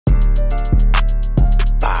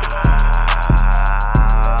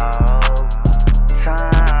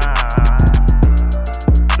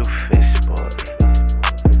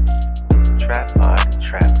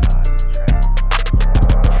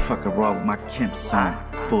Kemp song.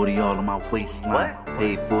 40 all on my waistline.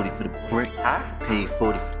 Paid 40 for the brick. Paid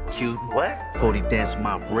 40 for the cube. 40 dance with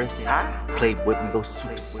my wrist. Play with me, go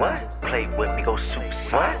super side. Play with me, go super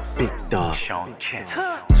side. Big dog. Shawn, Kemp.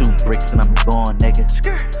 2 bricks and I'm gone, nigga.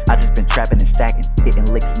 I just been trapping and stacking, hitting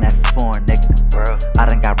licks in that foreign, nigga. I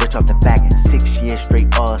done got rich off the back in 6 years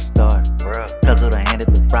straight all-star. Cause of the hand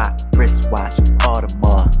of the rock, wristwatch,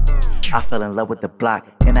 Audemars. I fell in love with the block,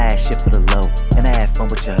 and I had shit for the low, and I had fun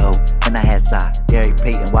with your hoe, and I had Zai, Gary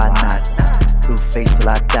Payton, why not? Blue face till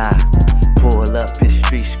I die, pull up in the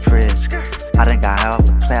streets crib. I done got high off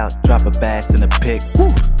a cloud, drop a bass in a pic.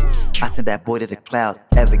 Woo! I sent that boy to the clouds,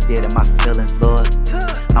 ever get in my feelings, Lord.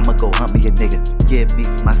 I'ma go hunt me a nigga, forgive me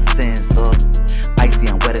for my sins, Lord. Icy,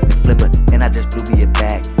 I'm wetter than Flipper, and I just blew me a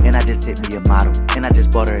bag, and I just hit me a model, and I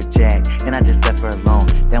just bought her a Jag, and I just left her alone.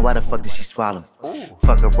 Then why the fuck did she swallow?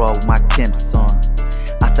 Fuck her raw with my Kemp song.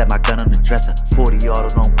 I set my gun on the dresser, 40 auto,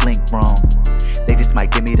 don't blink wrong. They just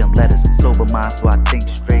might give me them letters, sober mind so I think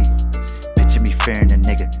straight. Picture me fearing a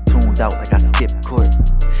nigga, tuned out like I skipped court.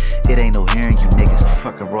 It ain't no hearing you niggas,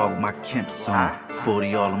 fucking raw with my Kemp song.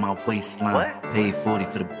 40 all on my waistline, paid 40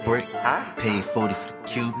 for the brick, paid 40 for the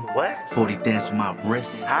cube, 40 dance with my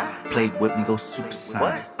wrist, played with me, go super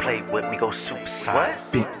side. Play with me, go super side.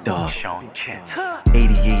 Big dog. Shawn, Kemp.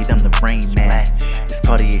 88, I'm the Reignman. This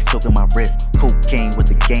Cartier soaking my wrist, cocaine was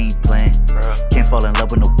the game plan. Can't fall in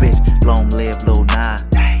love with no bitch, long live Lil Nas.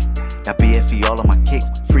 Got BFE all on my kicks,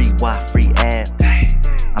 free Y, free ass.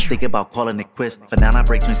 I'm thinking about calling it quits, for now I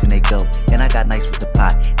break drinks and they go. And I got nice with the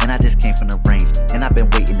pot, and I just came from the range. And I've been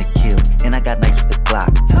waiting to kill, and I got nice with the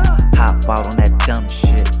Glock. Hop out on that dumb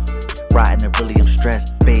shit, riding it really I'm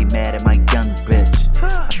stressed, babe mad at my young bitch.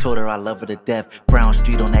 I told her I love her to death, Brown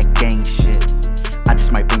Street on that gang shit. I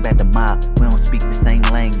just might bring back the mob, we don't speak the same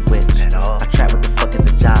language. I trap what the fuck is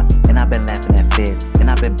a job, and I've been laughing at feds, and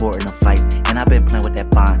I've been boarding the flights, and I've been playing with that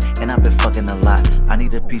bond, and I've been fucking a lot. I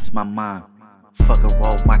need a piece of my mind. Fuck a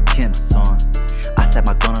raw with my Kemp song. I set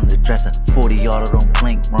my gun on the dresser, 40 auto, don't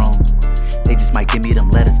blink wrong. They just might give me them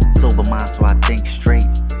letters, sober mind so I think straight.